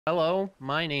Hello,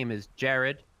 my name is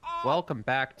Jared. Welcome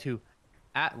back to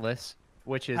Atlas,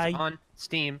 which is on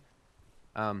Steam.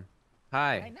 Hi.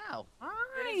 I know.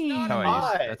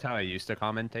 Hi. That's how I used to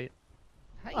commentate.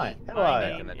 Hi.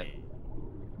 Back in the day.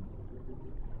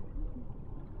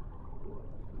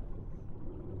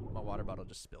 My water bottle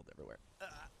just spilled everywhere.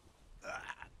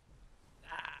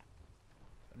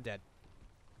 I'm dead.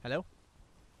 Hello?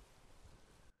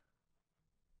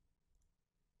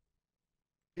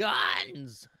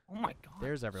 Guns! Oh my god.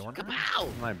 There's everyone. Come out!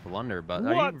 My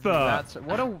blunderbuss.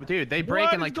 Dude, they break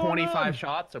What in like is going 25 on?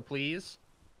 shots, so please.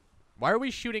 Why are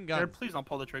we shooting guns? Jared, please don't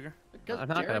pull the trigger. I'm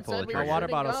not gonna pull the My trigger. water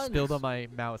bottle spilled on my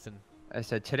mouse and I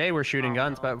said today we're shooting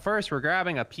guns, but first we're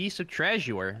grabbing a piece of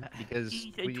treasure because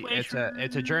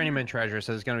it's a journeyman treasure,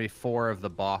 so there's gonna be 4 of the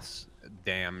boss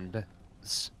damned.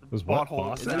 Was what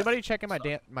Boss? is anybody checking my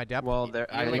depth? Well,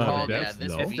 I think recall, the yeah, depth,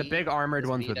 this no. it's the big armored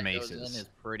ones with that goes in maces. is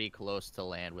pretty close to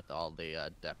land with all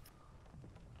the depth.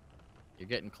 You're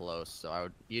getting close, so I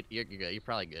would. You're good. You're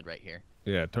probably good right here.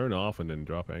 Yeah, turn off and then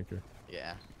drop anchor.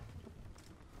 Yeah.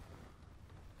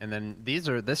 And then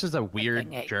this is a weird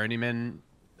journeyman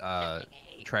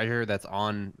treasure that's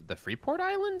on the Freeport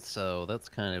Island, so that's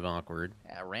kind of awkward.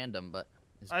 Yeah, random, but.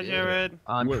 It's Hi, good. Jared.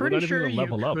 I'm We're pretty not even sure gonna you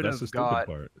level up. could That's the have stupid got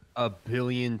part. a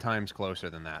billion times closer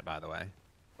than that, by the way.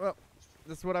 Well,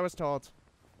 this is what I was told.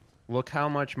 Look how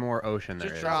much more ocean there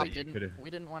Just is. drop. that you could've- We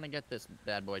didn't want to get this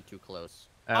bad boy too close.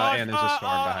 and there's a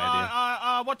storm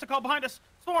behind What's it called behind us?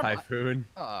 Storm. you. Typhoon.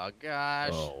 Oh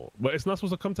gosh. Oh, but it's not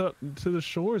supposed to come to the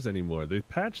shores anymore. They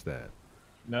patched that.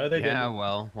 No, they Yeah, didn't.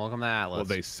 well, welcome to Atlas. Well,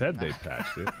 they said they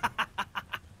patched it.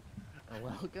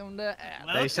 Welcome to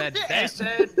Atlas. They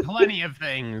said plenty of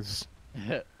things.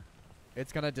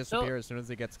 It's gonna disappear as soon as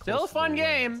it gets close. Still a to fun the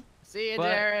land. game. See you,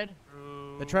 But- Jared.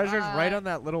 The treasure's right on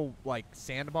that little like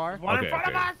sandbar. One in Okay, front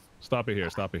of okay. us. Stop it here.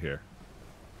 Stop it here.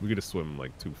 We could just swim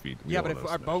like 2 feet. We Yeah, don't but if wanna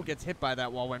our smash boat it. gets hit by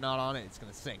that while we're not on it, it's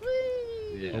gonna sink.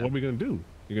 Yeah. Well, what are we gonna do?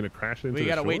 You're gonna crash into We the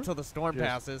gotta shore? wait till the storm Just-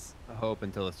 passes. Hope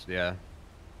until it's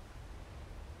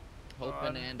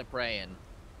Hoping and a praying.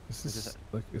 This is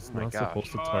like it's Oh my not gosh.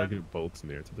 supposed to target boats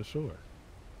near to the shore.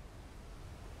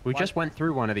 We What? just went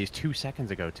through one of these 2 seconds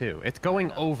ago too. It's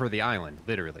going over the island,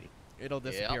 literally. It'll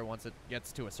disappear once it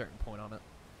gets to a certain point on it.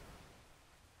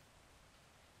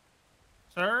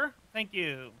 Sir, thank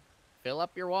you. Fill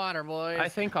up your water, boys. I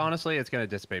think honestly it's gonna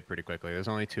dissipate pretty quickly. There's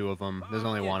only 2 of them. There's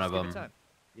only Yeah, one just of give it them. time.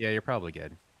 Yeah, you're probably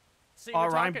good. See, All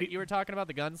right, you were talking about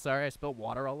the guns. Sorry, I spilled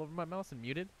water all over my mouse and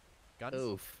muted. Guns.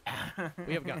 Oof.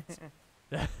 We have guns.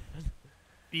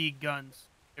 Big guns.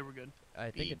 Okay, we're good. I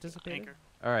think it dissipated. Anchor.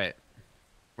 All right.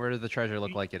 Where does the treasure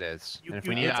look like it is? you- And if you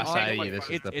we need need to acai, find this is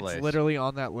it. the place. It's literally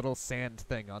on that little sand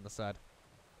thing on the side.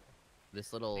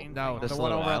 This little. No, This the one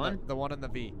little over on island? the one in the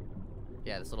V.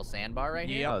 Yeah, this little sandbar right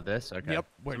here. Yep. Oh, this? Okay. Yep,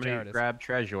 where Somebody Jared is. grab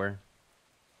treasure.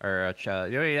 Or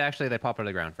actually, they pop out of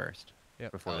the ground first.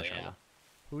 Yep. Before Oh, the yeah. shovel.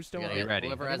 Who's still You on gotta Get the ready.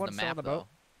 Whoever has the Anyone still on map, the though. boat?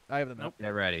 I have the map. Nope. Get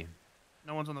ready.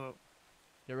 No one's on the boat.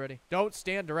 Get ready. Don't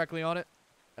stand directly on it.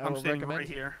 I I'm will standing recommend. right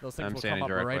here. Those things I'm will standing come up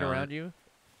directly right on around it. you.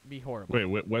 Be horrible.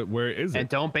 Wait, where is And it?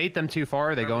 don't bait them too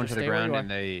far. They go Just into the stay where you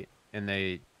ground are. and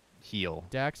they heal.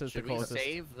 Dax is Should the we closest.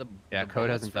 save the? Yeah, the Code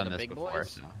bullets hasn't for done the this big before.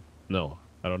 boys? So. No,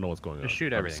 I don't know what's going on. Just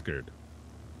shoot I'm everything. scared.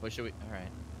 What should we? All right.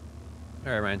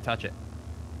 All right, Ryan, touch it.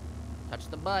 Touch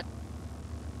the butt.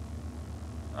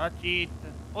 Cheat.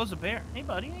 Oh, there's a bear. Hey,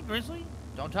 buddy. Hey, grizzly.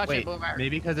 Don't touch Wait, it, Boomer.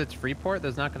 maybe because it's Freeport,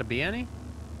 there's not going to be any?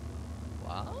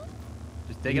 What?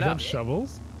 Just dig You it have up.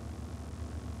 shovels?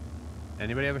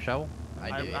 Anybody have a shovel?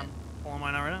 I do. I'm pulling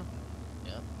mine out right now.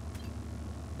 Yep.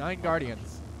 9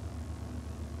 guardians.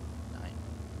 9.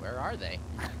 Where are they?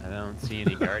 I don't see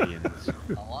any guardians.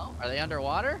 Hello? Are they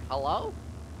underwater? Hello?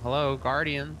 Hello,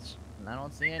 guardians. I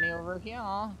don't see any over here.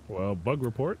 Well, bug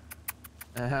report.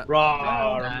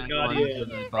 Rawr, That guardian. one's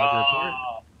the bug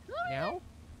report. Now?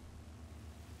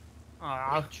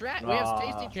 Aw. We have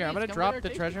tasty treats. Here, I'm gonna Come drop get our the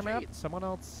tasty treasure map. treats. Someone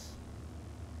else.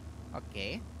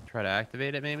 Okay. Try to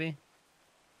activate it, maybe?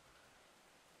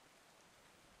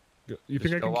 You Just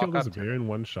think I go can kill walk this up to bear in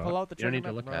one shot? Pull out the You don't treasure need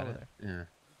to map look and run at over it. there.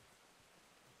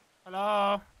 Yeah.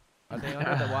 Hello. Are they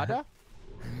under the water?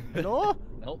 Hello?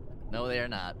 Nope. No, they are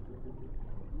not.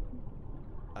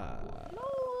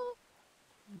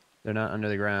 They're not under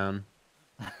the ground,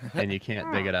 and you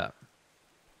can't dig it up.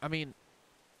 I mean,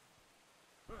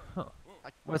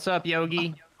 What's up,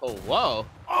 Yogi? Oh, whoa.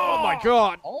 Oh my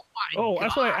god! Oh my Oh, god.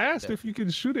 that's why I asked if you can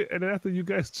shoot it, and after you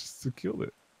guys just killed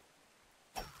it.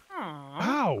 Aw.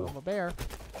 Ow! I'm a bear.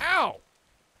 Ow!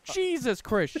 Jesus,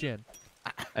 Christian.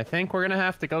 I think we're gonna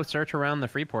have to go search around the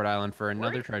Freeport Island for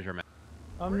another treasure map.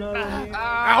 I'm not.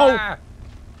 Ow!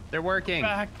 They're working.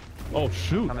 Back. Oh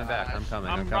shoot! Coming back. I'm coming.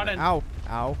 I'm I'm coming. running. Ow.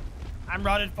 Ow. I'm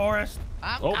rotted forest.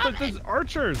 Oh, but there's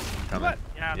archers. Coming.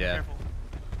 Yeah, be Yeah. careful.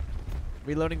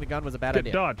 Reloading the gun was a bad Get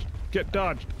idea. dodged. Get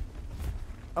dodged.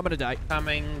 I'm gonna die.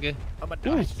 Coming. I'm gonna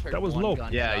Ooh, die. just heard that was one low.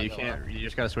 gun Yeah, shot you go can't. off. You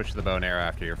just gotta switch to the bow and arrow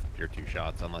after your 2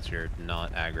 shots, unless you're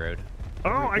not aggroed. Oh,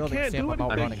 I Rebuilding can't Sam, do I'm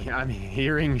out anything. I'm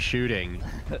hearing shooting.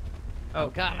 Oh,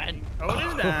 God. Oh, it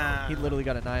is down. He literally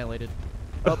got annihilated.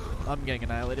 Oh, I'm getting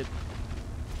annihilated.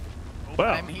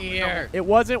 Wow. I'm here. It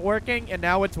wasn't working, and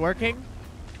now it's working.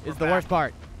 Is the worst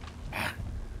part.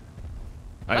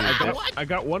 I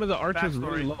got one of the archers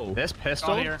really Backstory. low. This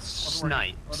pistol here. Wasn't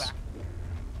working. Go snipes. back.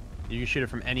 You can shoot it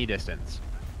from any distance.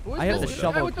 Who is I have this the guy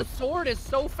shovel with the sword is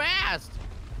so fast.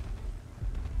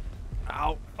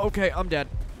 Ow. Okay, I'm dead.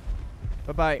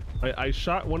 Bye-bye. I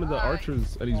shot one of the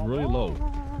archers and he's really low.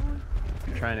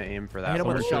 I'm trying to aim for that. hit him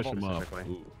with a one shovel. Finish him off.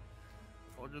 specifically. Ooh.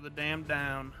 Soldier the damn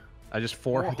down. I just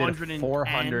 400.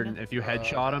 410. If you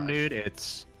headshot him, dude,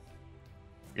 it's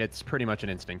pretty much an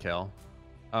instant kill.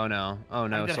 Oh no! Oh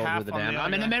no! did Soldier half the on the damn! other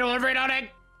I'm in the guy. middle of reloading.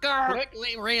 Grr.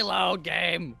 Quickly reload,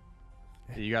 game.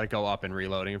 You gotta go up and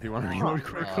reloading if you want to reload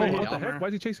quickly. Oh, yeah. what the heck? Why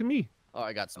is he chasing me? Oh,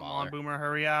 I got Come smaller. on, Boomer,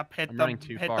 hurry up. Hit I'm the running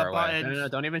too hit far the away. buttons. No,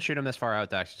 don't even shoot him this far out,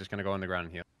 Dax. He's just gonna go on the ground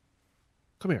and heal.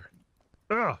 Come here.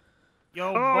 Ugh.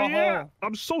 Yo, Oh boho. yeah,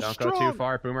 I'm so Don't strong. go too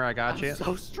far, Boomer. I got you.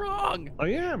 So strong. I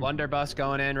am. Blunderbuss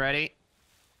going in. Ready?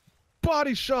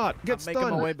 Body shot. Get I'm making my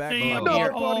stunned. way back. See you below.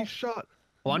 Another Oh. body shot.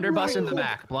 Blunderbuss in the Right.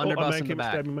 back. Oh, a Blunderbuss man in the came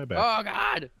back. stabbing my back. Oh,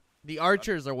 God. The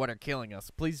archers are what are killing us.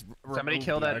 Please Somebody remove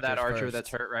kill the that archer archers that's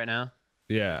first. hurt right now.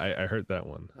 Yeah, I heard that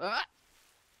one.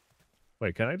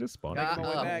 Wait, can I just spawn? Make my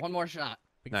way back. One more shot.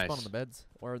 We can spawn Nice. on the beds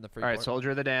or in the free All right, port. Soldier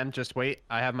of the Damned. Just wait.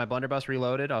 I have my Blunderbuss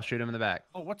reloaded. I'll shoot him in the back.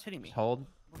 Oh, what's hitting me? Just hold.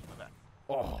 What's my back?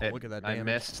 Oh, It- look at that I damage.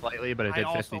 missed slightly, but it I did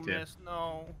also 52. missed.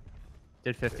 No.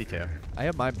 Did 52. I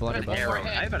have my An blunderbuss. arrow.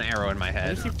 I have an arrow in my I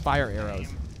head. just see fire arrows.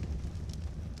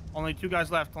 Only 2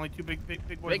 guys left. Only 2 big boys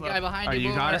Big left. guy behind All right, you.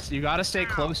 you Boomer. gotta stay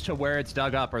close to where it's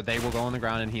dug up, or they will go on the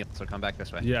ground and heal. So come back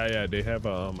this way. Yeah, they have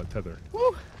a tether,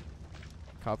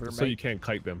 Cover so me. you can't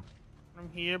kite them. From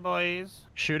here, boys.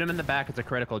 Shoot him in the back. It's a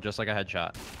critical, just like a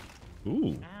headshot.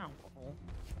 Ooh, Ow.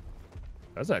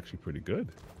 that's actually pretty good.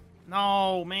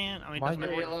 No, man. I mean, it Why doesn't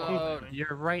matter where reload? the full is.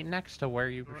 You're right next to where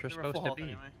you were They were supposed full to health be.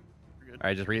 anyway. We're good. All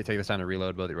right, just take this time to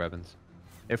reload both your weapons.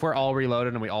 If we're all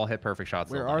reloaded and we all hit perfect shots,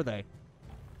 Where they'll are die. they?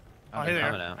 Oh, They're hey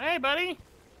coming there. out. Hey, buddy.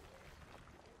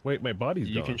 Wait, my body's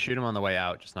You gone. can shoot them on the way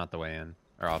out, just not the way in,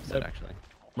 or opposite Yep. actually.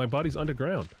 My body's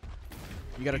underground.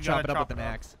 You gotta You chop gotta it up chop with it an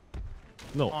up. axe.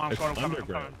 No, Oh, I'm it's coming, I'm coming, I'm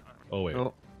underground. coming. Oh wait.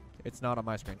 Oh. It's not on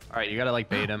my screen. All right, you gotta like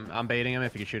bait him. I'm baiting him.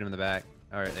 If you can shoot him in the back.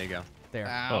 All right, there you go. There.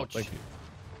 Oh, Ouch. thank you.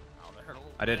 Oh, that hurt a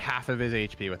little I did half of his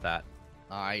HP with that.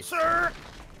 Nice. Sir!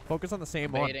 Focus on the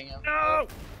same one. Baiting him. No!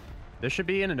 There should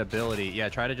be an ability. Yeah,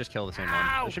 try to just kill the same one.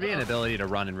 Ow! There should be an ability to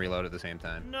run and reload at the same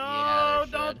time. No! Yeah,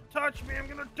 there Don't should. touch me! I'm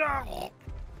gonna die!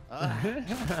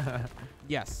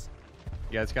 Yes.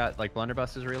 You guys got like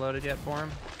blunderbusses reloaded yet for him?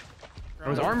 Oh,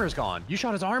 his No. armor's gone. You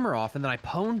shot his armor off and then I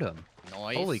pwned him.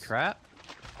 Nice. Holy crap.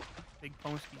 Big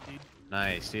Ponsky, dude.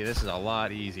 Nice. See, this is a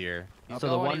lot easier. Oh, So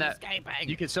the God, one he's that escaping.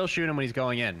 you can still shoot him when he's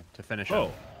going in to finish him.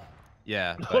 Oh,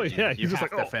 Yeah. Oh, but yeah, You he's just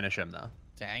have like, to oh. finish him though.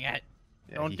 Dang it.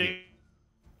 Yeah, Don't he- do.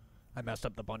 I messed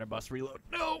up the blunderbuss reload.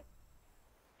 No.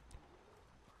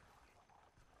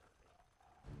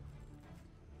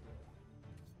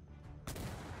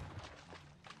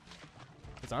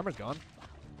 His armor's gone.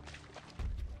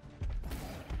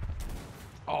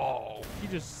 Oh, he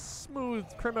just smooth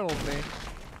criminaled me.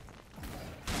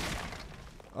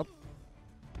 Oh.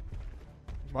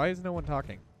 Why is no one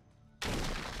talking?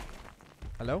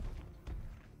 Hello?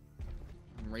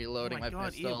 I'm Oh reloading my my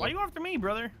God, pistol. Why are you after me,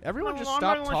 brother? Everyone No, just I'm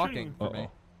stop not the one talking shooting.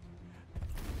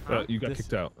 for me. You got This-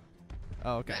 kicked out.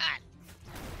 Oh, okay.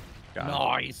 Got him.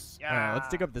 Nice. Yeah. Let's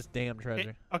dig up this damn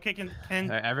treasure. Okay, can All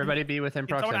right, everybody be within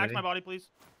Can someone axe proximity. my body, please?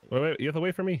 Wait, you have to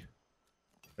wait for me.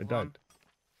 I Hold on. died.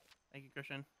 Thank you,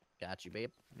 Christian. Got you, babe.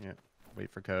 Yeah. Wait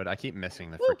for code. I keep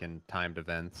missing the freaking timed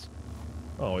events.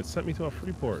 Oh, it sent me to a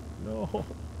free port. No.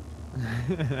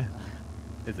 Is it No,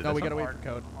 this we one? gotta wait for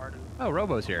code. Hard. Oh,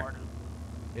 Robo's here. Hard.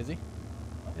 Is he?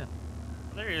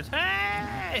 There he is.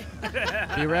 Hey!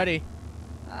 Be ready.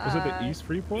 Was it the East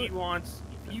free port? If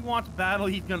he wants battle,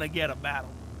 he's gonna get a battle.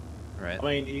 Right.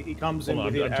 I mean, he comes Hold in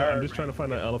on, with I'm just trying to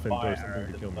find that elephant fire door.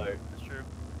 Something to kill me. That's true.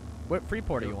 What free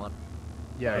port are you on?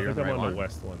 Yeah, I you're think the I'm right on the one.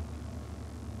 west one.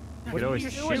 You could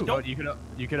always shoot. go,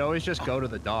 you could always just go to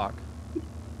the dock.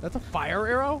 That's a fire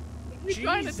arrow? What are you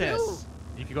trying to do? Jesus.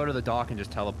 You could go to the dock and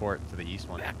just teleport to the east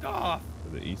one. Back off.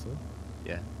 The east one.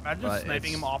 Yeah. Imagine But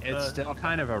sniping him off it's the. still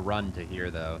kind of a run to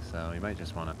here though, so you might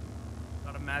just want to.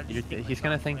 Gotta Imagine He's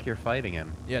gonna think you're fighting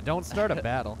him. Yeah, don't start a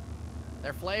battle.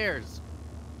 They're flares.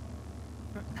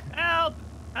 Help!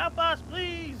 Help us,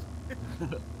 please! Is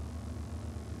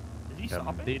he Dum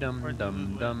stopping? dee dum Or did dum he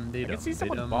lose dum I dee can dum see dee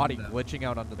someone's dum body dum. glitching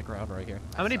out onto the ground right here.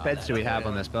 How many saw beds that do we have earlier.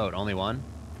 on this boat? Only one?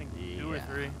 I think 2 or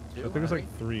 3. I think it was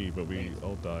like 3, but we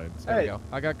all died. So. There we go.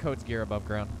 I got Code's gear above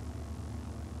ground.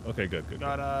 Okay, good. You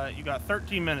got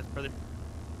 13 minutes, brother.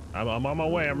 I'm on my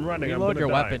way. I'm running. Reload I'm your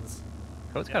gonna die. weapons.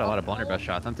 Code's got a lot of blunderbuss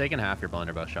shots. I'm taking half your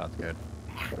blunderbuss shots, Code.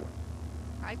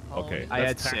 Okay. I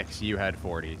had That's 6, you had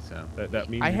 40, so. That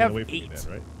means I you're have gonna wait for me 8.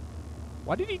 then, right?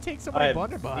 Why did he take so I many have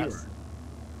blunderbuss?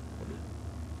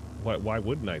 0. Why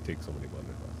wouldn't I take so many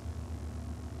blunderbuss?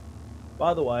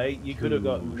 By the way, you could have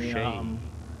gotten Touche.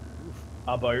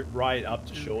 a boat right up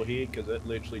to shore here because it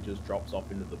literally just drops off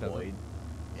into the Does it? void.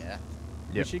 Yeah.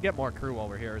 We Yep. should get more crew while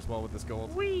we're here as well with this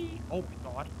gold. Whee! Oh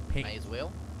my god. Pink. May as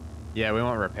well. Yeah, we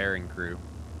want repairing crew.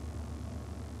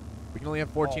 We can only have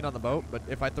 14 on the boat, but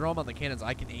if I throw them on the cannons,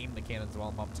 I can aim the cannons while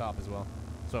I'm up top as well.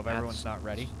 So if everyone's not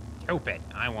ready. Stupid.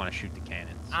 I want to shoot the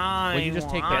cannons. Well, you just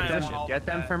take that position. Get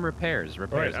them from repairs. All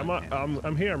right, Repairs. I'm on cannons.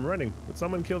 I'm here. I'm running. But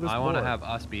someone kill this I want to boar. have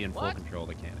us be in full What? control of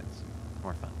the cannons.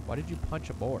 More fun. Why did you punch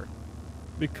a boar?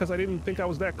 Because I didn't think I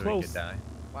was that So we could close. die.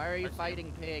 Why are you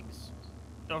fighting pigs?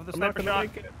 Go for the I'm not sniper gonna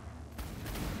shot. make it.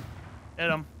 Hit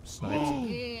him.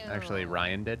 Damn. Actually,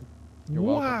 Ryan did. You're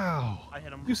welcome. Wow! I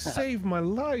hit him. You saved my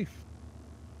life.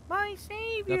 My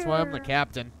savior. That's why I'm the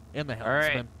captain and the All right.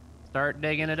 helmsman. Start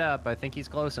digging it up. I think he's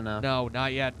close enough. No,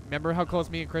 not yet. Remember how close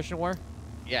me and Christian were?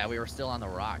 Yeah, we were still on the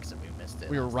rocks and we missed it.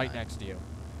 We were last right time. next to you.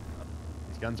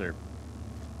 These guns are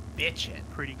bitching.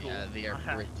 Pretty cool. Yeah, they are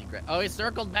pretty great. Oh, he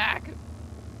circled back.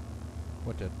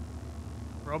 What did?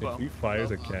 Robo. If he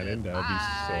fires a Robo cannon, did. that would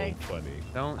Bye. be so funny.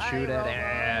 Don't Hi, shoot at Robo.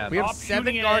 him. We have Stop 7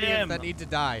 shooting at guardians him. that need to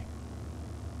die.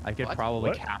 I could What? probably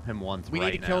What? cap him once. We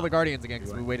right need to kill now. the guardians again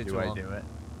because Do we I- waited do too I long. do it?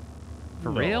 For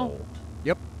No. real?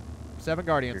 7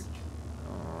 guardians.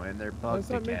 Oh, and they're How does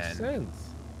bugged that make again.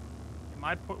 sense? Am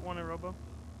I put one in Robo?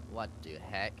 What the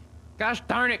heck? Gosh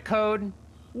darn it, Code.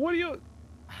 What do you?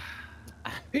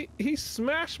 He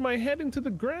smashed my head into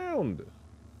the ground.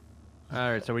 All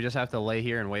right, so we just have to lay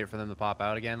here and wait for them to pop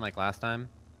out again, like last time.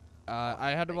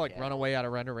 I had to like Yeah. run away out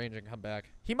of render range and come back.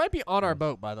 He might be on our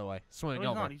boat, by the way, No, swimming he's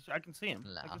over. not. I can see him.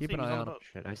 No. I can Keep see an him. He's eye on on the him. boat.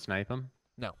 Should I snipe him?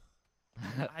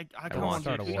 I don't want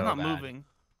come on, to dude. He's start a not war. moving.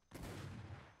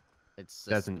 It's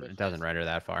It suspicious. doesn't render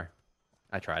that far.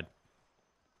 I tried.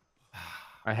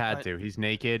 I had But- to. He's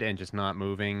naked and just not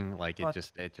moving. Like But-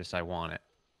 it just I want it.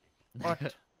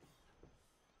 But,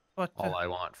 but, All I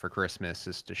want for Christmas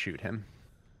is to shoot him.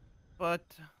 but,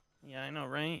 yeah, I know,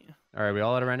 right? All right, we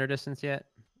all at a render distance yet?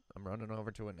 I'm running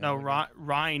over to it No, now.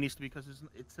 Ryan needs to be because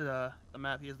it's the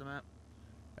map. He has the map.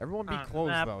 Everyone be I'm the close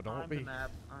map, though. Don't I'm be. The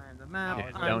map. I'm the map.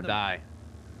 Yeah, I'm don't the- die.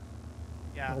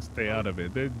 Yeah. I'll stay out of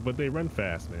it. But they run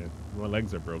fast, man. My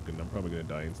legs are broken. I'm probably gonna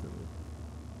die instantly.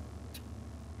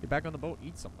 Get back on the boat.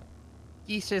 Eat something.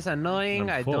 This is annoying.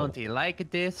 I'm I full. don't like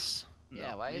this.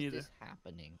 Yeah, No, why me is neither. this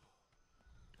happening?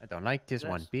 I don't like this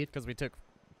one Yes. bit. Because we took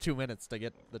 2 minutes to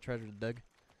get the treasure dug.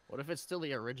 What if it's still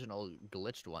the original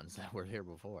glitched ones that were here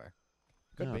before?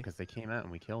 Could No, be. because they came out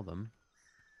and we killed them.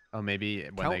 Oh, maybe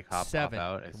when Count they pop 7.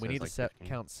 out, it we says need like to 15.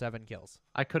 count 7 kills.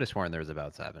 I could have sworn there was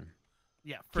about 7.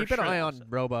 Yeah. For Keep sure an eye there's on a-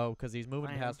 Robo because he's moving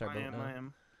I am, past our I boat am, now. I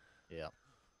am. Yeah.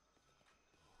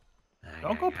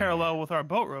 Don't go parallel with our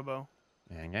boat, Robo.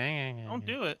 Don't Don't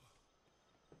do it.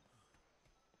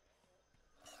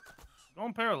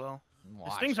 Going parallel. His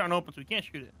Watch. things aren't open, so we can't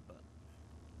shoot it. But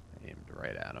Aimed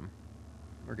right at him.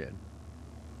 We're good.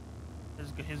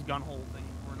 his gun hole thing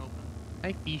weren't open.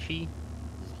 Hi, fishy.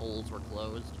 His holes were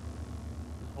closed.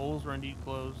 His holes were indeed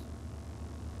closed.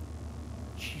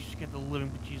 Jeez, get the living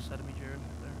bejesus out of me, Jared.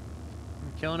 Right there.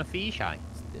 I'm killing a fish eye.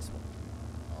 It's this one.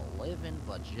 11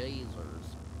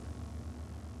 vajazers.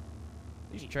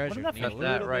 These Wait, treasures what need did a that Cut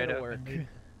that little right bit of out. work.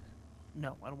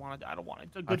 No, I don't want it. I don't want it.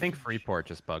 It's a I good think fish. Freeport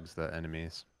just bugs the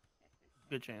enemies.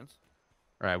 Good chance.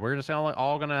 All right, we're just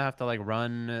all gonna have to like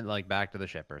run like back to the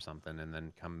ship or something, and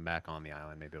then come back on the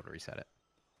island. Maybe able to reset it.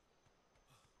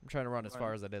 I'm trying to run as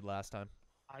far as I did last time.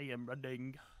 I am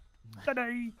running.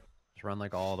 Today. Just run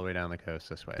like all the way down the coast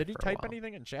this way. Did he for a type while.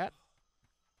 anything in chat?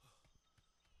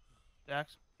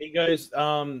 Dax. He goes,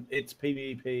 it's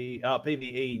PvP,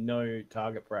 PvE, no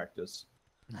target practice.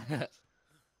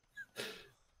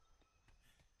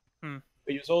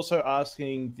 But he was also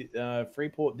asking,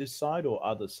 Freeport this side or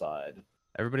other side?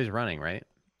 Everybody's running, right?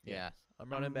 Yeah. I'm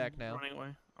running back now. Running away.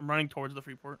 I'm running towards the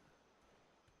Freeport.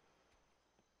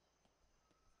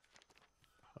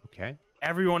 Okay.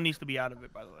 Everyone needs to be out of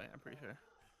it, by the way. I'm pretty sure.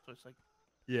 So it's like.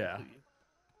 Yeah.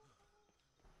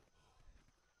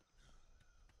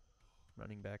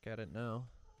 Running back at it now.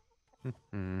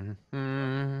 I'm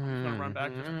gonna run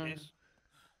back just in case.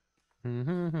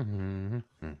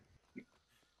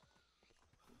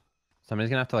 Somebody's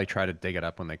gonna have to like try to dig it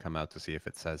up when they come out to see if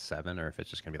it says 7 or if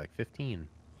it's just gonna be like 15.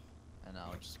 I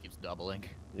know, it just keeps doubling.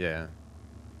 Yeah.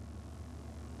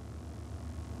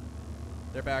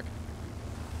 They're back.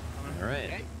 All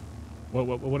right.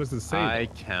 What does it say? I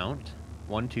though? count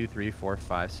 1, 2, 3, 4,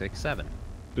 5, 6, 7.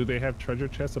 Do they have treasure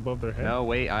chests above their head? No,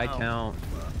 wait, I No. count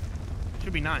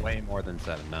Should be 9. way more than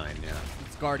 7. 9, yeah.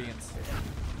 It's Guardians,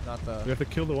 not the. We have to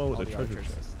kill the one with all the the treasure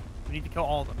archers. chest. We need to kill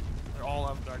all of them. They're all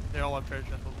have guard. They all have treasure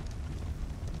chests.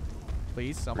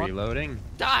 Please, someone. Reloading.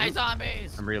 Die,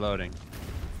 zombies! I'm reloading.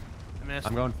 I missed.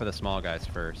 I'm going for the small guys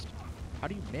first. How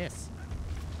do you miss?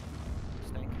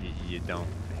 Stink. You don't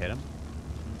hit them?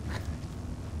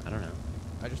 I don't know.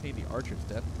 I just need the archers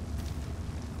dead.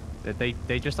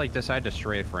 They just like decide to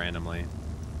strafe randomly.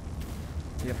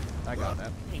 Yep, I got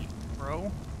that. Hey, bro.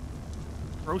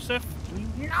 Brosif?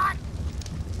 Not!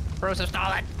 Brosif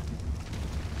stall it!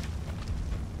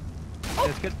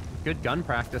 It's good gun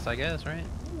practice, I guess, right?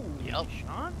 Yep.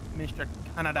 Sean? Mr.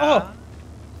 Canada. Oh.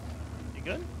 You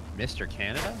good? Mr.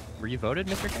 Canada? Were you voted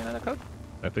Mr. Canada, Code?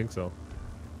 I think so.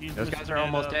 You Those Mr. guys are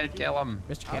almost Canada. dead. Kill them.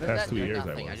 Mr. How did Canada. Past that 2 do years, I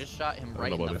nothing? I was. just shot him I don't right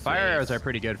know in about the this. Fire arrows face. are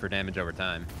pretty good for damage over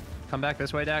time. Come back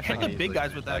this way, Dax. I Hit can the big easily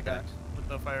guys with that guy. guy. With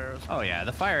the fire arrows. Oh yeah,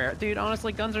 the fire. Dude,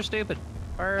 honestly, guns are stupid.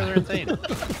 Fire arrows are insane.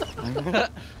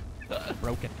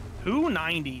 Broken.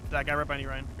 290. That guy right behind you,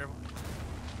 Ryan. Careful.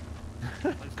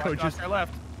 Coach Coach just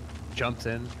left. jumps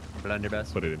in.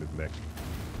 Blunderbuss. Put it in his neck.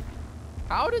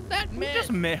 How did that Who miss?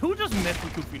 just missed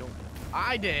with 2 feet over?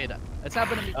 I did. It's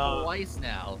happened to me twice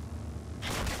now.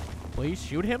 Please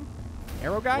shoot him.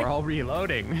 Arrow guy. We're all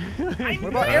reloading. What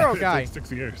about arrow guy? It's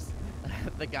 6 years.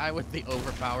 The guy with the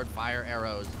overpowered fire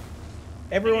arrows.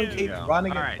 Everyone There you keeps go.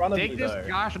 running All in right, front of dig me, this though.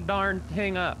 gosh darn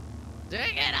thing up.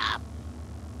 Dig it up!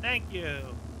 Thank you. Yay!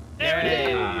 There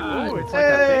Ooh, it is. it's like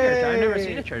a bigger. I've never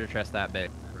seen a treasure chest that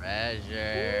big.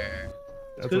 Treasure.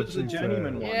 That's Because what it's a she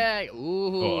journeyman said. one. Yay!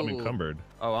 Ooh. Oh, I'm encumbered.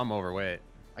 Oh, I'm overweight.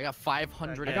 I got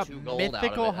 502 I got gold out of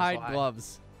mythical it. hide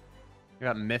gloves You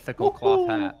got mythical cloth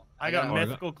hat. I got Oh,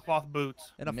 mythical cloth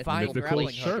boots. and a Mythical fine mythical grappling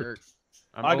shirt. hook.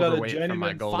 I'm I got a overweight from my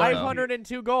journeyman gold.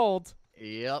 502 gold.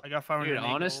 Yep. I got 500. Dude,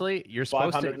 honestly, you're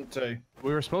supposed to. 502.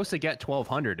 We were supposed to get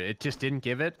 1,200. It just didn't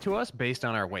give it to us based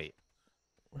on our weight.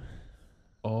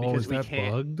 Oh, Because is we that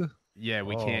can't- bugged? Yeah,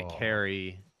 we can't Oh.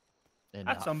 carry.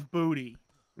 That's some booty.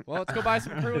 Well, let's go buy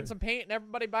some crew and some paint, and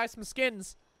everybody buy some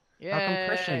skins. Yay. How come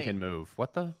Christian can move?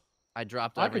 What the? I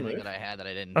dropped I can everything move. that I had that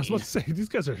I didn't I was need. about to say, these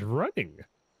guys are running.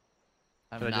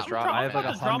 I'm Should I not just drop? I have like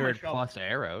I'll drop my 100 shovel. plus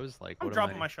arrows. Like, I'm what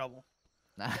dropping am my I? shovel.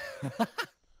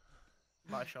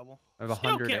 My shovel. I have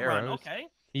Still 100 can't arrows. run, okay?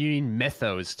 You need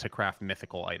mythos to craft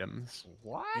mythical items.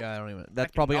 What? Yeah, I don't even.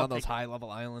 That's can- probably I'll on those take- high-level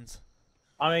islands.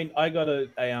 I mean, I got a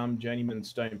journeyman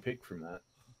stone pick from that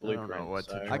I don't know blueprint. what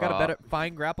to so- draw. I got a better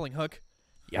fine grappling hook.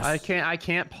 Yes. I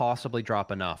can't possibly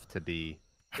drop enough to be.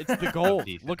 It's the gold.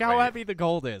 Decent Look how weight. heavy the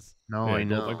gold is. No, Yeah, I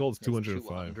know. My gold's It's 205.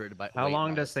 200 by How weight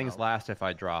long by does things itself. last if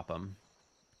I drop them?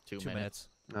 2 2 minutes. minutes.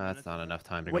 No, that's not enough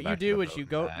time to What go you back to do the is boat you and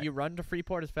go, back. you run to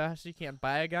Freeport as fast as you can,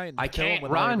 buy a guy, and I kill him can't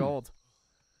with all your run. gold.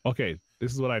 Okay,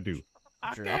 this is what I do.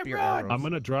 Drop your arrows. I'm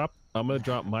gonna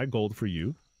drop my gold for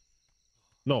you.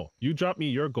 No, you drop me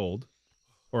your gold,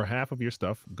 or half of your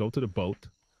stuff. Go to the boat,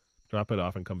 drop it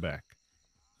off, and come back.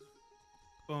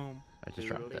 Boom. I just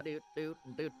dropped it.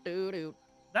 Doot-doot-doot-doot-doot.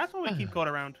 That's what we keep going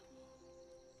around.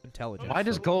 Intelligence. Why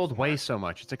does gold weigh so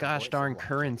much? It's a gosh darn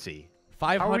currency. How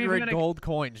are we 500 gonna- gold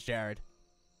coins, Jared.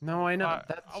 No, I know.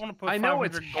 I wanna put I know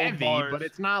it's 500 gold heavy, bars. but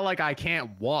it's not like I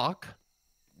can't walk.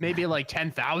 Maybe like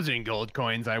 10,000 gold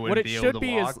coins I What wouldn't it be able should to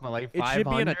be walk. is but like it should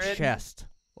be in a 500? chest.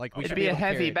 Like we It'd should be a able to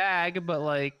heavy carry it. bag, but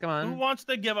like, come Who on. wants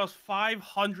to give us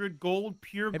 500 gold,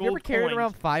 pure Have gold you ever carried coins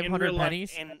around in 500 real life?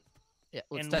 pennies? And Yeah,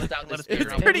 let's And test let- out let this us figure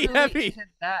theory. it out. pretty Really heavy. isn't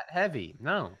that heavy?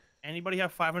 No. anybody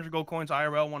have 500 gold coins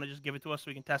IRL? Want to just give it to us so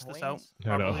we can test this out? Coins? I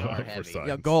know. properly? are for heavy. science.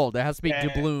 Yeah, gold. It has to be Yeah.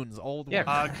 doubloons, old Yeah.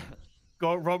 ones.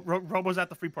 Go. Robo's at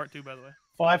the free part too, by the way.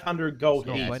 500 gold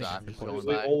Yeah, each. plenty. I'm just So going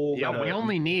we by. all Yeah, gotta- we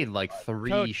only need like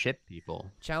 3 Coach. ship people.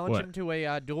 Challenge What? him to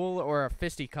a duel or a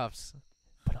fisticuffs.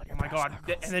 Put on your Oh my brass god!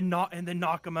 knuckles. And then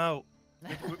knock him out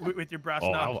with your brass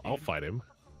Oh, knuckles. I'll fight him.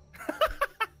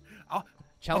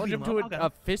 Challenge beat him him to up, I'll get a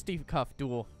fisticuff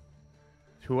duel.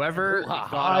 Whoever Bye,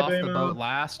 got off the Boomer. boat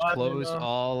last Bye, closed Boomer.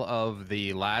 all of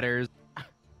the ladders.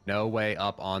 No way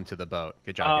up onto the boat.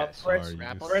 Good job, guys. press, Are you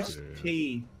Grapple? press serious?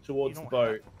 T towards You the don't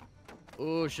have boat.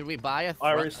 Ooh, should we buy a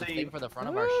I thing received- for the front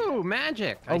of our ship? Ooh,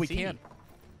 magic! Oh, I we see. can.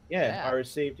 Yeah, Yeah. I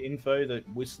received info that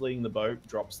whistling the boat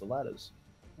drops the ladders.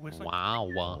 Whistling. Wow.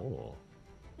 Oh.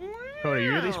 Cody,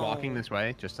 are you at least walking this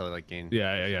way just to like gain?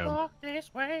 Yeah. Walk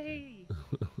this way.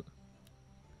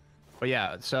 But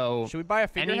yeah, so Should we buy a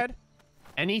figurehead?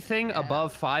 anything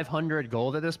above 500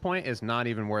 gold at this point is not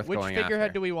even worth Which going figurehead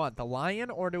after. do we want? The lion,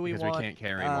 or do we Because we want can't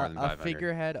carry more than a 500.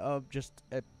 figurehead of just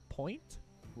a point?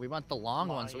 We want the long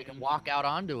one so we can walk out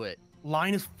onto it.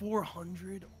 Line is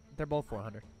 400. They're both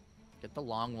 400. Get the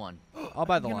long one. I'll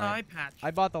buy the Get an eye lion. patch. I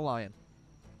bought the lion.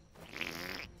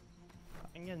 I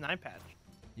can get an eye patch.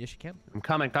 Yes, you can. I'm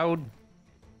coming, Code.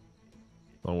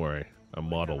 Don't worry. I'm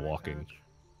model walking.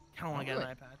 I don't want to get an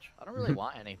eye patch. I don't really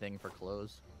want anything for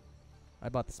clothes. I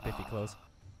bought the spiffy clothes.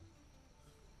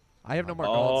 I have no more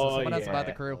gold, so someone has to buy the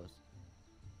yeah. crew.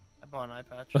 I bought an eye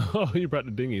patch. Oh, you brought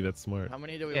the dinghy. That's smart. How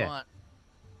many do we Yeah. want?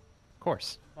 Of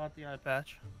course. Bought the eye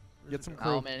patch. Get some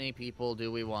How crew. many people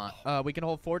do we want? We can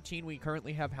hold 14. We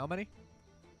currently have how many?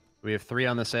 We have 3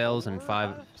 on the sails and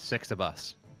 6 of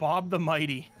us. Bob the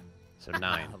Mighty. So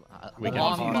 9. We We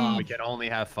long can, Bob. we can only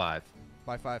have 5.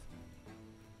 Buy 5.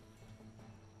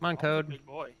 Come on, Code. Big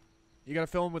boy. You gotta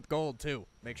fill them with gold too.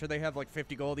 Make sure they have like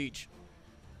 50 gold each.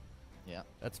 Yeah.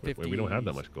 That's Wait, 50. we don't have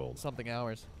that much gold. Something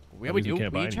hours. That We means we do.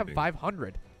 can't We buy each have anything.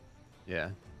 500.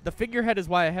 Yeah. The figurehead is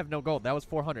why I have no gold. That was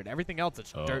 400. Everything else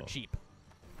is Oh. dirt cheap.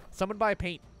 Someone buy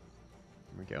paint.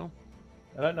 Here we go.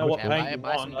 I don't know what Yeah, paint you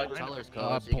buy some want. good colors, Uh,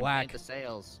 code, so you can black. paint the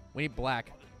sails. We need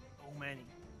black. So many.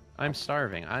 I'm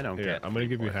starving. I don't Here, get. I'm gonna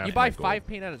give you reward. half. You my buy gold. 5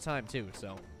 paint at a time too.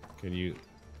 So Can you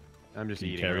I'm just can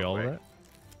you eating. carry real all of quick.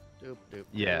 that? Doop, doop,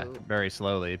 Yeah, doop. very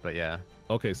slowly, but yeah.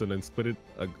 Okay, so then split it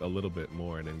a little bit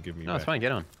more and then give me. No, it's back. fine.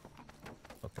 Get on.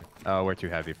 Okay. Oh, we're too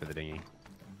heavy for the dinghy.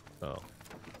 Oh.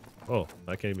 Oh,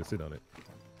 I can't even sit on it.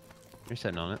 You're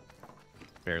sitting on it.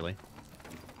 Barely.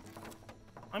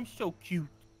 I'm so cute.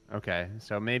 Okay,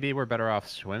 so maybe we're better off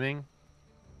swimming.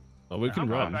 Oh, we Yeah, can I'm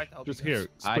run. back to help you Just guys. here,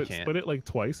 I split, can't. split it like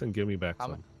twice and give me back How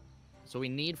some. So we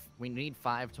need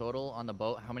 5 total on the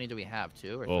boat. How many do we have?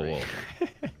 2 or 3? Oh,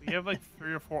 whoa. We have like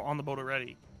 3 or 4 on the boat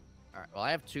already. All right. Well,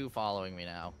 I have 2 following me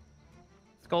now.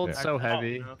 This gold's Yeah. so That's not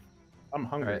heavy. enough. I'm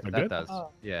hungry. Alright, We're that good? does.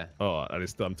 Yeah, Oh, I'm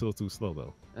still too slow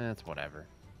though. that's whatever.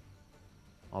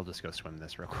 I'll just go swim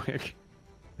this real quick.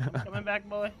 Coming back,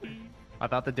 boy. I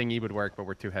thought the dinghy would work, but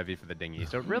we're too heavy for the dinghy.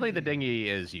 So really, the dinghy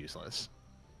is useless.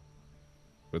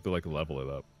 We have to like level it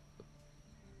up.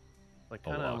 Like A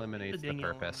kind lot. of eliminates The the dinghy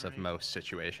purpose of already. most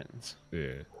situations.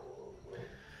 Yeah.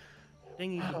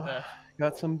 Dinghy's the best.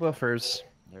 Got some buffers.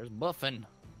 There's buffing.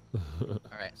 All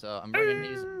right. So I'm bringing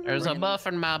these. There's a bringing- buff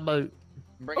in my boat.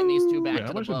 I'm bringing these 2 back Wait, to how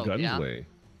the much do boat. guns Yeah. weigh?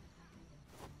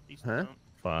 Decent Huh? amount.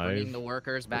 5. Bringing the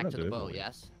workers back not to the doing boat. it.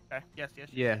 Yes. Okay. Yes, yes.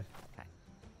 Yeah. Okay.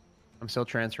 I'm still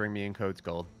transferring me and Code's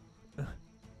gold.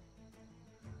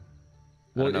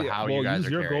 Well, I don't know yeah, how well, you guys use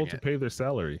are your carrying gold to it. pay their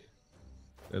salary,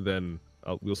 and then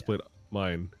we'll split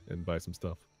mine and buy some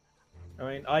stuff. I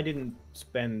mean, I didn't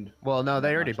spend. Well, no, they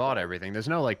that already much bought gold. everything. There's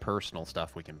no like personal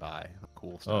stuff we can buy.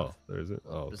 Cool Oh, stuff. there is it.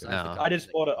 Oh, okay. Besides No. the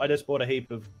I just bought a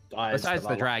heap of dyes. Besides for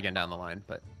the that dragon down the line,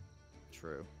 but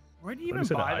True. Where do But you you even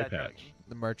said an buy eye that patch. dragon?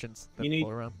 the merchants that You need-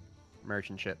 float around.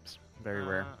 merchant ships, very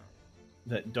rare.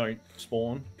 that don't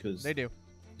spawn because They do.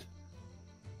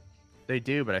 They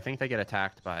do, but I think they get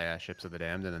attacked by ships of the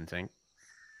damned and then sink.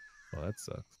 Oh, that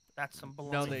sucks. That's some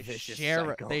baloney. No, they vicious share.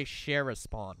 cycle. They share a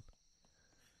spawn.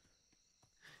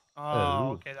 Oh,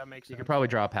 Oh. okay, that makes You sense. could probably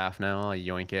drop half now. I'll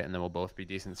yoink it, and then we'll both be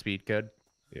decent speed. Good.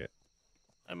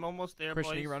 I'm almost there,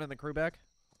 Christian, boys. you running the crew back?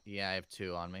 Yeah, I have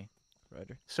 2 on me.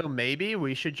 Roger. So maybe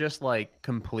we should just like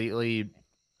completely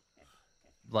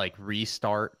like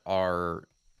restart our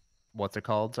what's it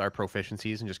called? Our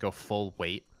proficiencies and just go full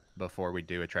weight before we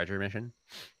do a treasure mission.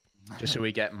 Just so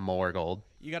we get more gold.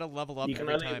 You gotta level up You can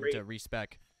every only time re- to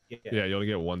respec. Yeah, you only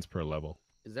get once per level.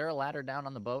 Is there a ladder down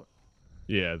on the boat?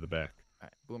 Yeah, at the back. All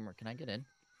right, Boomer, can I get in?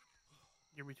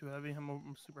 You're be too heavy.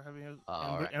 I'm super heavy. And,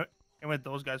 alright. and with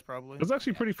those guys probably. It's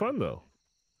actually pretty fun though.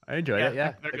 I enjoy it.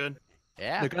 Yeah, they're good.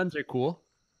 Yeah. The guns are cool.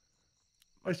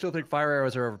 I still think fire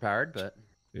arrows are overpowered, but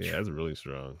Yeah, that's really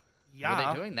strong. Yeah.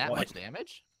 Were they doing that What? much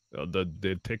damage?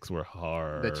 The ticks were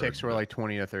hard. the ticks were like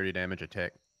 20 to 30 damage a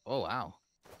tick. Oh wow.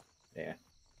 Yeah.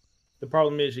 The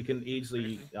problem is you can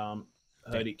easily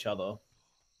hurt each other.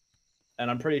 And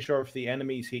I'm pretty sure if the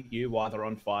enemies hit you while they're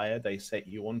on fire, they set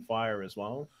you on fire as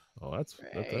well. Oh, that's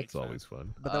Great. always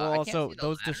fun. But then I we'll can't also see the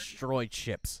those ladder. destroy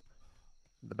ships.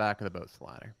 The back of the boat's the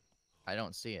ladder. I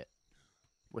don't see it.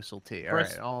 Whistle T. All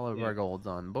Press- right, all of yeah. our gold's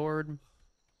on board.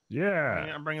 Yeah.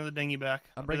 I'm bringing the dinghy back.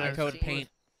 I'm I'll be bringing there. code See paint.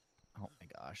 Oh my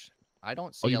gosh. I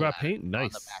don't see Oh, you a got ladder paint? on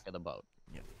Nice. the back of the boat.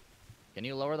 Yeah. Can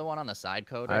you lower the one on the side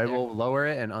code? I Right there? will lower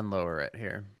it and unlower it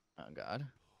here. Oh god.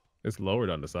 It's lowered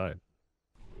on the side.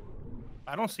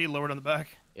 I don't see it lowered on the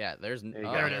back. Yeah, there's There you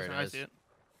oh, go. there it there is. it I is. see it.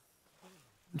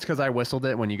 It's because I whistled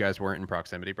it when you guys weren't in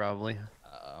proximity, probably.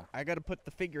 I gotta put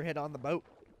the figurehead on the boat.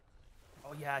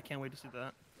 Oh yeah, I can't wait to see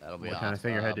that. That'll be What awesome. kind of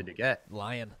figurehead did you get?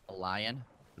 Lion. A lion.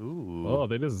 Ooh. Oh,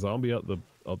 they just zombie out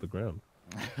the ground.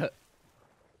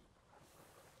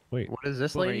 Wait. What does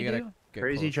this Boomer, lady you gotta do? get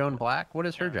Crazy close. Joan Black? What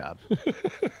is her job? I don't know.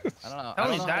 I Tell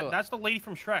don't me know that how- that's the lady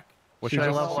from Shrek. What She's should I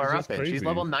just- level her she's up just in? She's crazy.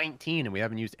 level 19 and we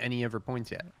haven't used any of her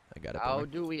points yet. I got it. How Boomer.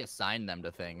 do we assign them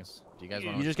to things? Do you guys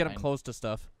want You to just get them close to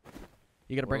stuff.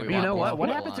 You gotta What bring do them. we But you know want? what? What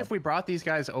Hold happens on. if we brought these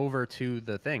guys over to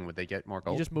the thing? Would they get more You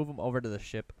gold? just move them over to the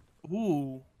ship.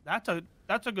 Ooh, that's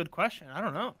a good question. I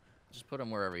don't know. Just put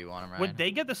them wherever you want them, right? Would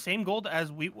they get the same gold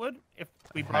as we would if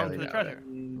we brought them to the highly doubt treasure?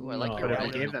 Ooh, I like No. your But if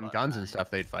red. we gave them guns and stuff,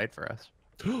 they'd fight for us.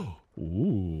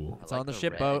 Ooh. It's I on like the the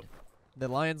ship red. boat. The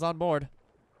lion's on board.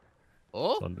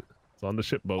 Oh, It's on the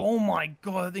ship boat. Oh my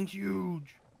god, that thing's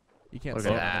huge. You can't Look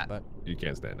stand at on it, You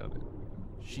can't stand on it.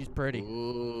 but she's pretty.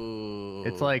 ooh.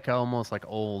 It's like almost like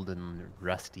old and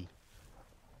rusty.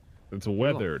 It's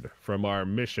weathered from our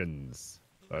missions.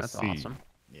 That's sea. awesome.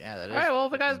 Yeah, that is. All right, well,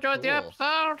 if you guys freaking enjoyed the cool.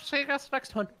 episode, see you guys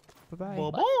next one. Bye bye.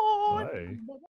 Bye-bye. Bye.